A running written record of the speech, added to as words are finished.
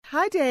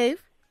Hi,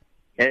 Dave.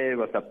 Hey,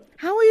 what's up?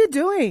 How are you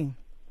doing?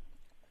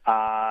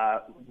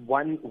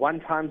 One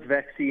times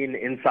vaccine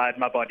inside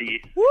my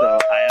body, Woo! so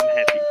I am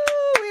happy.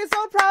 We're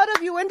so proud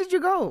of you. When did you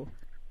go?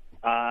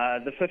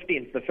 The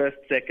 15th, the first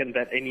second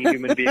that any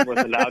human being was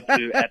allowed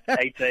to at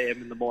 8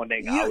 a.m. in the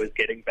morning, I was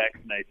getting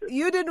vaccinated.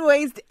 You didn't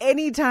waste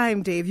any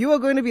time, Dave. You were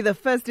going to be the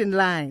first in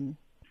line.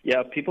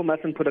 Yeah, people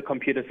mustn't put a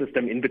computer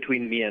system in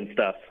between me and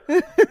stuff.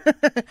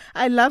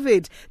 I love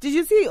it. Did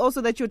you see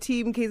also that your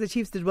team, Kaizer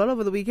Chiefs, did well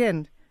over the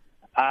weekend?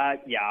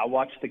 Yeah, I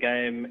watched the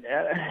game.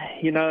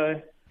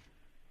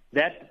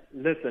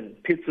 Listen,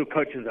 Pitsu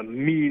coach is a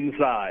mean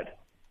side.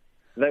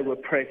 They were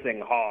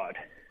pressing hard.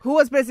 Who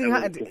was pressing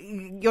hard?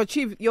 Your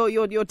chief,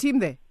 your team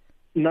there?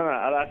 No,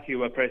 I actually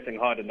were pressing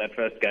hard in that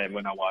first game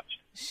when I watched.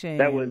 Shame.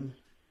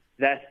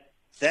 That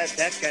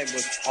game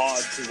was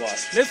hard to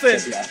watch.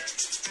 Listen. Yeah.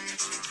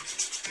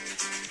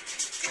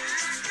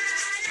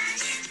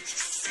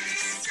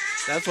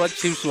 That's what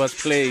Chiefs was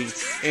playing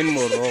in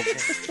Morocco.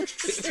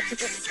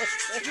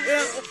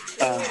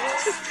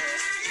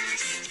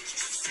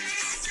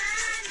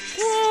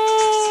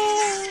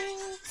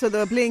 So they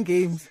were playing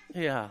games.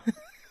 Yeah.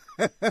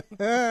 Good,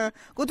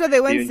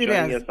 they weren't You enjoying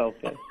serious. yourself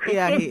there?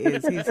 Yeah, he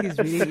is. He's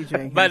really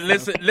enjoying. But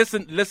himself.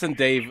 listen,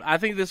 Dave. I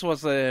think this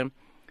was a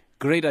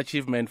great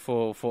achievement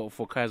for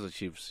Kaizer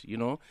Chiefs. You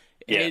know,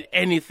 Yeah.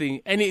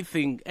 anything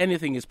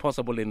is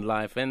possible in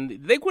life, and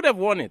they could have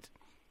won it.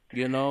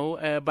 You know,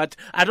 but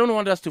I don't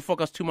want us to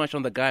focus too much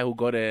on the guy who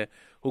got a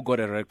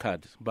red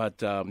card.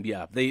 But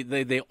yeah,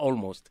 they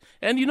almost.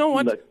 And you know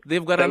what? Look,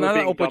 They've got they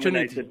another were being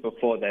opportunity dominated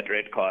before that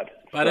red card.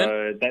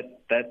 Pardon? So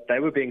that they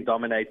were being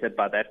dominated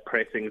by that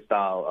pressing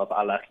style of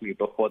Al Ahly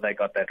before they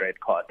got that red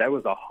card. That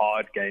was a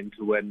hard game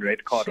to win,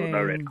 red card or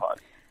no red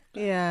card.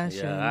 Yeah,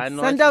 sure. I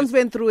know Sundowns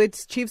went through it.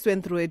 Chiefs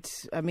went through it.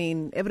 I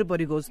mean,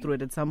 everybody goes through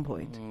it at some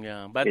point.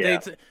 Yeah, but Yeah.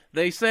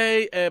 they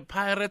say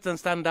Pirates and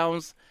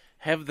Sundowns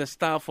have the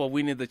star for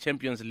winning the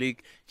Champions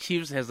League.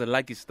 Chiefs has a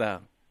lucky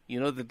star. You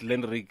know, the Glen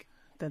Rig.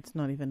 That's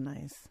not even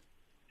nice.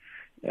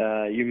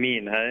 You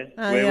mean, hey?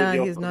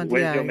 He's not.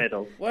 Where's your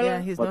medal?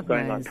 Well, he's What's not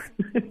going nice.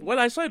 on? Well,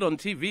 I saw it on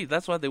TV.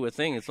 That's what they were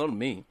saying. It's not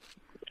me.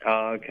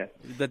 Oh, okay.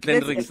 The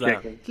Glen Rig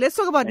star. Let's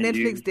talk about And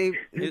Netflix, Dave.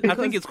 I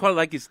think it's called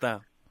Lucky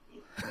Star.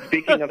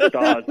 Speaking of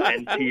stars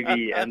and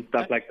TV and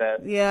stuff like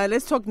that. Yeah,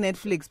 let's talk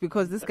Netflix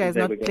because this guy's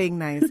There not we go. playing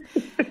nice.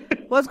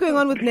 What's going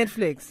on with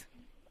Netflix?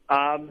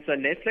 So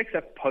Netflix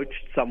have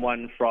poached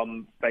someone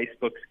from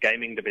Facebook's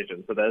gaming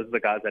division. So those are the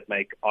guys that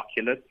make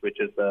Oculus, which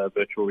is a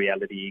virtual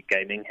reality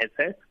gaming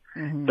headset.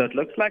 Mm-hmm. So it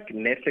looks like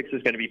Netflix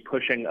is going to be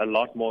pushing a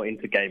lot more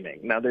into gaming.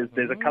 Now, there's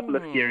a couple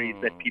of theories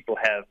that people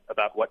have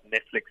about what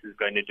Netflix is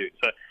going to do.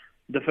 So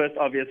the first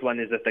obvious one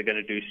is that they're going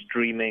to do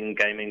streaming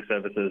gaming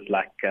services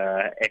like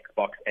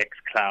Xbox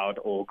xCloud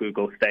or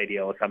Google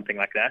Stadia or something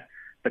like that.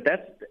 But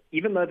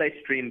even though they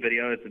stream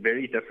video, it's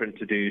very different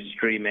to do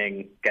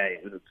streaming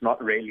games. It's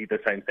not really the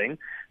same thing.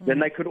 Mm-hmm. Then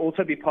they could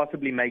also be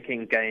possibly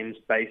making games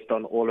based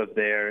on all of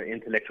their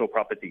intellectual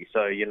property.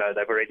 So,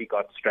 they've already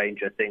got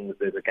Stranger Things.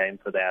 There's a game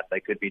for that. They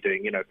could be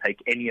doing,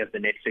 take any of the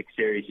Netflix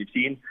series you've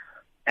seen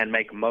and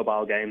make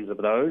mobile games of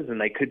those.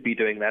 And they could be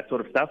doing that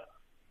sort of stuff.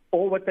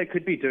 Or what they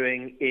could be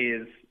doing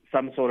is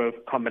some sort of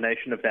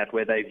combination of that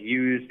where they've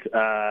used,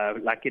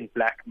 like in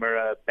Black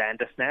Mirror,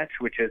 Bandersnatch,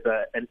 which is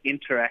an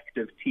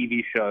interactive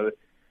TV show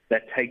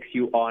that takes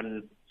you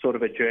on sort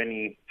of a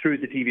journey through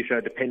the TV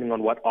show. Depending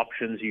on what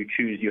options you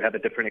choose, you have a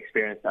different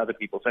experience to other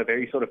people. So a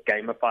very sort of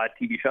gamified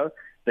TV show.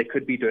 They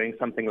could be doing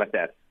something like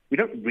that. We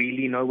don't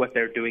really know what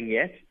they're doing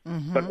yet,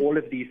 but all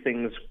of these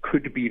things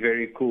could be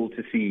very cool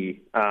to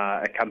see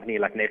a company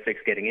like Netflix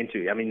getting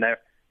into. I mean,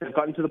 they've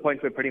gotten to the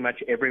point where pretty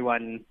much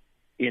everyone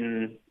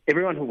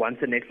who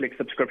wants a Netflix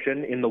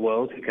subscription in the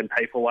world who can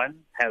pay for one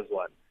has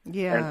one.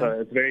 Yeah. And so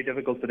it's very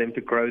difficult for them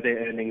to grow their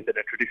earnings in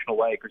a traditional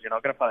way because you're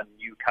not going to find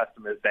new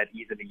customers that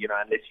easily,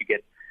 unless you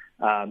get,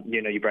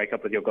 you break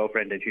up with your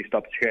girlfriend and she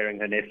stops sharing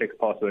her Netflix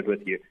password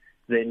with you.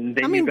 Then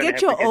I mean, you're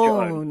get your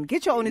own.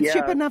 Get your own. It's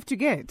cheap enough to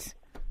get.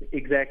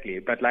 Exactly.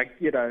 But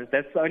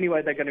that's the only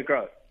way they're going to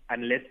grow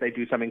unless they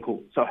do something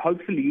cool. So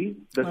hopefully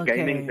this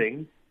gaming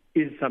thing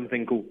is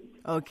something cool.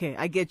 Okay,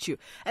 I get you.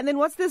 And then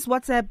what's this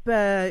WhatsApp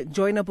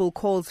joinable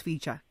calls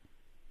feature?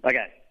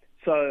 Okay,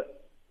 so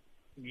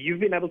you've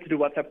been able to do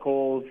WhatsApp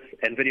calls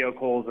and video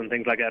calls and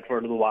things like that for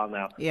a little while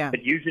now. Yeah.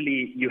 But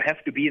usually you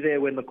have to be there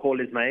when the call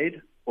is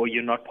made or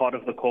you're not part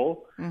of the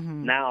call.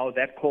 Mm-hmm. Now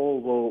that call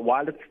will,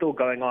 while it's still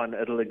going on,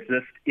 it'll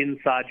exist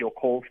inside your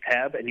calls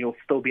tab and you'll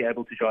still be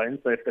able to join.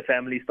 So if the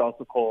family starts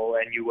a call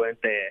and you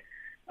weren't there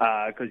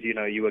because,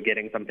 you were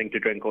getting something to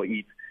drink or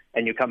eat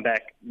and you come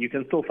back, you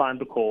can still find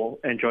the call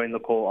and join the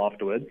call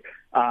afterwards.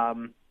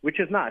 Which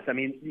is nice. I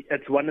mean,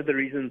 it's one of the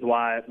reasons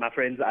why I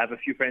have a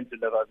few friends who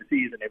live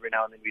overseas and every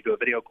now and then we do a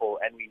video call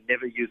and we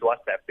never use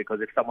WhatsApp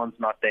because if someone's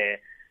not there,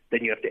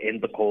 then you have to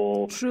end the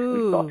call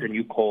and start a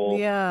new call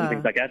and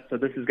things like that. So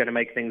this is going to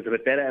make things a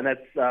bit better. And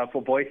that's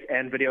for voice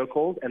and video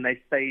calls. And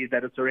they say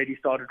that it's already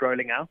started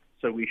rolling out.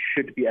 So we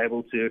should be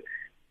able to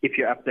if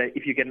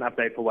you get an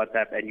update for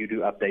WhatsApp and you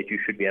do update, you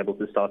should be able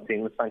to start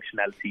seeing this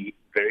functionality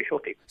very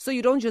shortly. So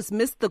you don't just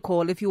miss the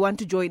call. If you want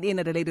to join in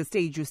at a later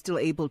stage, you're still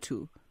able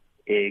to.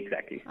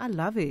 Exactly. I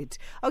love it.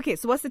 Okay,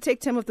 so what's the tech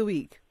term of the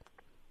week?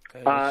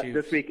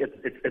 This week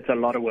it's a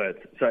lot of words.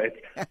 So it's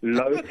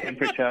low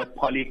temperature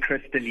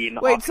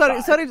polycrystalline Wait,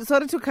 oxide.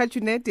 sorry to cut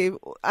you, Ned, Dave.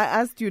 I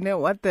asked you now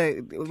what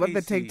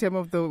the tech term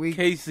of the week.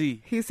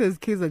 Casey. He says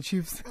Kaizer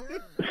Chiefs.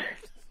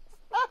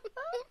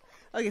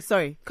 Okay,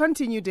 sorry.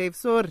 Continue, Dave.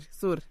 Sur.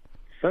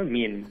 So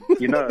mean,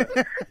 you know.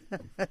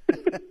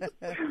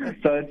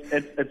 So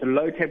it's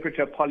low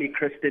temperature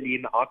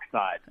polycrystalline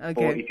oxide,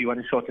 okay. or if you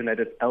want to shorten it,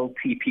 it's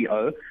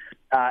LTPO.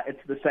 It's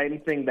the same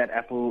thing that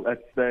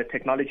it's the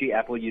technology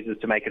Apple uses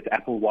to make its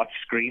Apple Watch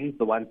screens,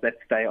 the ones that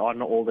stay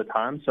on all the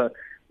time. So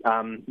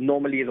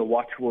normally the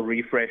watch will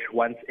refresh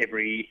once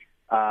every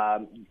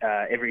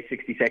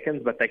 60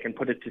 seconds, but they can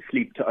put it to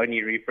sleep to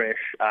only refresh.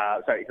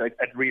 So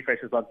it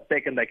refreshes once a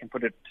second. They can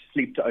put it to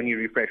sleep to only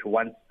refresh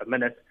once a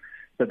minute.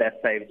 So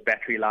that saves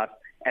battery life.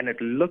 And it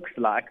looks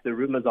like the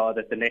rumors are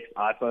that the next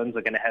iPhones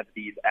are going to have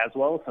these as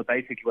well. So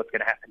basically what's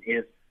going to happen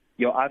is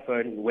your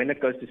iPhone, when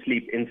it goes to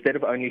sleep, instead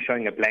of only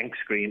showing a blank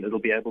screen, it'll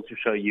be able to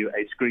show you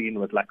a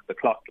screen with like the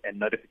clock and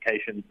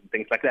notifications and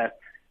things like that.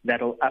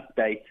 That'll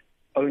update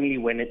only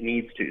when it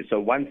needs to. So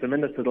once a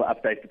minute it'll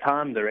update the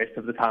time. The rest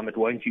of the time it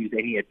won't use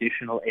any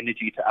additional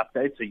energy to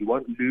update. So you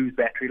won't lose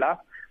battery life.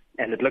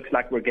 And it looks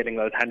like we're getting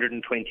those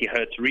 120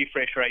 hertz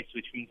refresh rates,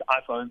 which means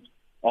iPhones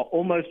are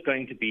almost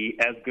going to be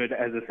as good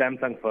as a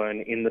Samsung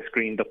phone in the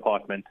screen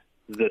department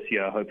this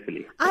year,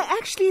 hopefully. I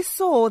actually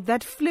saw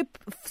that flip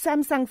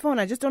Samsung phone.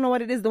 I just don't know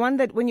what it is. The one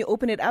that when you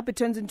open it up, it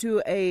turns into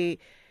an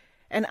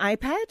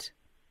iPad?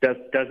 Does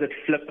it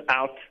flip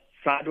out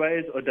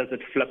sideways or does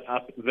it flip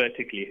up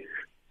vertically?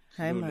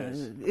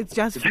 It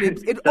just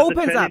flips. It Does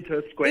opens it turn up. into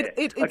a square?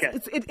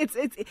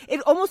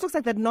 It almost looks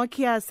like that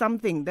Nokia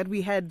something that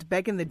we had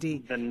back in the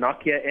day. The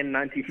Nokia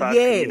N95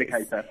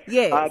 communicator.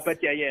 Yes. But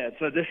yeah.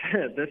 So this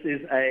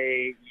is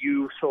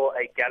you saw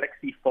a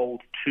Galaxy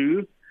Fold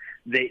 2.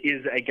 There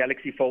is a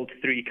Galaxy Fold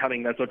 3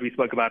 coming. That's what we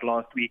spoke about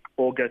last week.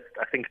 August,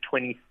 I think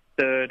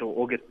 23rd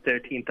or August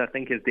 13th, I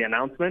think is the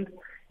announcement.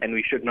 And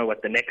we should know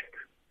what the next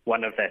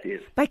one of that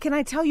is. But can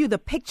I tell you, the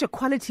picture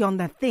quality on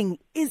that thing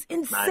is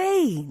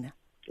insane. Nice.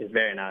 It's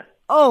very nice.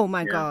 Oh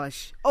my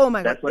gosh! Oh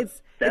my god!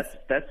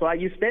 That's why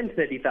you spend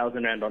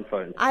 30,000 rand on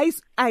phones.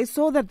 I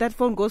saw that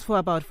phone goes for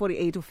about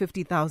 48 or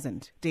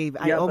 50,000. Dave,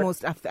 I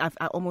almost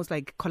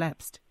like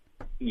collapsed.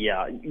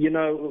 Yeah, you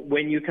know,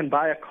 when you can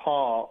buy a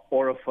car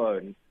or a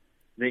phone,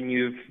 then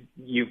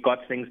you've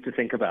got things to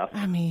think about.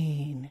 I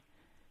mean,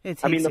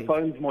 the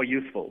phone's more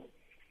useful.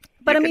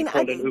 But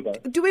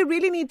do we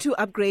really need to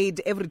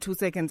upgrade every 2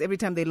 seconds every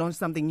time they launch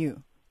something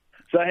new?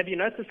 So have you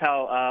noticed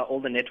how all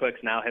the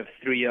networks now have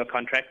 3-year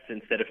contracts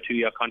instead of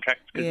 2-year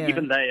contracts? Because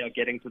even they are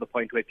getting to the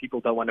point where people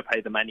don't want to pay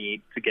the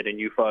money to get a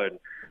new phone.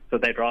 So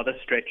they'd rather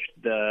stretch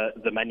the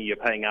money you're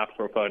paying out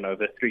for a phone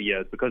over 3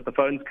 years because the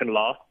phones can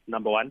last,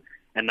 number one.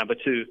 And number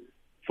two,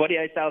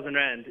 48,000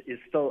 Rand is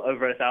still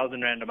over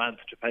 1,000 Rand a month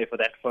to pay for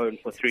that phone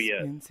for 3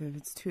 years.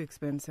 It's too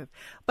expensive.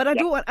 But I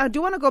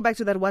do want to go back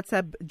to that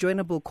WhatsApp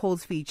joinable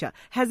calls feature.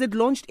 Has it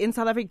launched in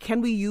South Africa?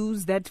 Can we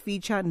use that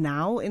feature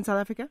now in South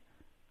Africa?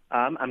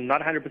 I'm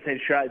not 100%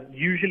 sure.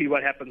 Usually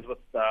what happens with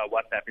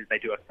WhatsApp is they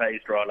do a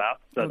phased rollout.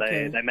 So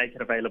they make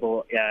it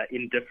available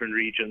in different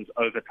regions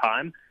over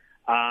time.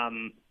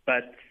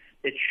 But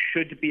it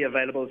should be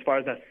available. As far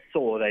as I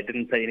saw, they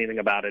didn't say anything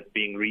about it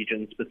being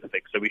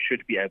region-specific. So we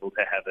should be able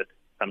to have it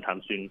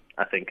sometime soon,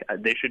 I think.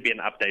 There should be an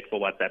update for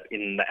WhatsApp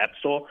in the App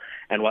Store.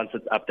 And once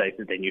it's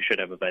updated, then you should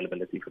have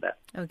availability for that.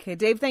 Okay,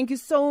 Dave, thank you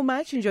so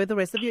much. Enjoy the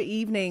rest of your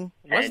evening.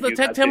 What's the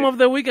tech term of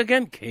the week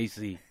again,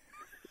 Casey?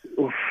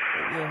 Oof.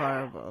 You're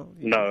horrible.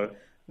 No.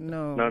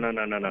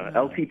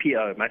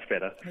 LTPO, much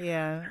better.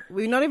 Yeah.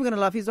 We're not even going to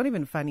laugh. He's not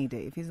even funny,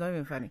 Dave. He's not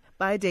even funny.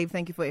 Bye, Dave.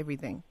 Thank you for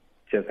everything.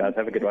 Cheers, guys.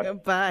 Have a good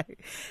one. Bye.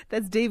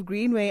 That's Dave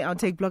Greenway, our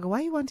tech blogger. Why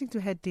are you wanting to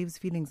hurt Dave's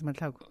feelings,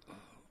 Matlaku?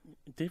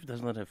 Dave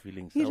does not have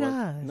feelings. He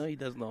does. No, he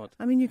does not.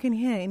 I mean, you can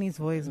hear in his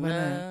voice,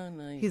 man.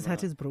 No, his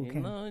heart is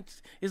broken. No,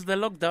 it's the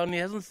lockdown. He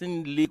hasn't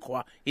seen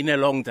liquor in a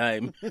long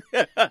time.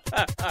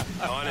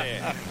 On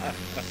air,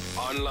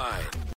 online,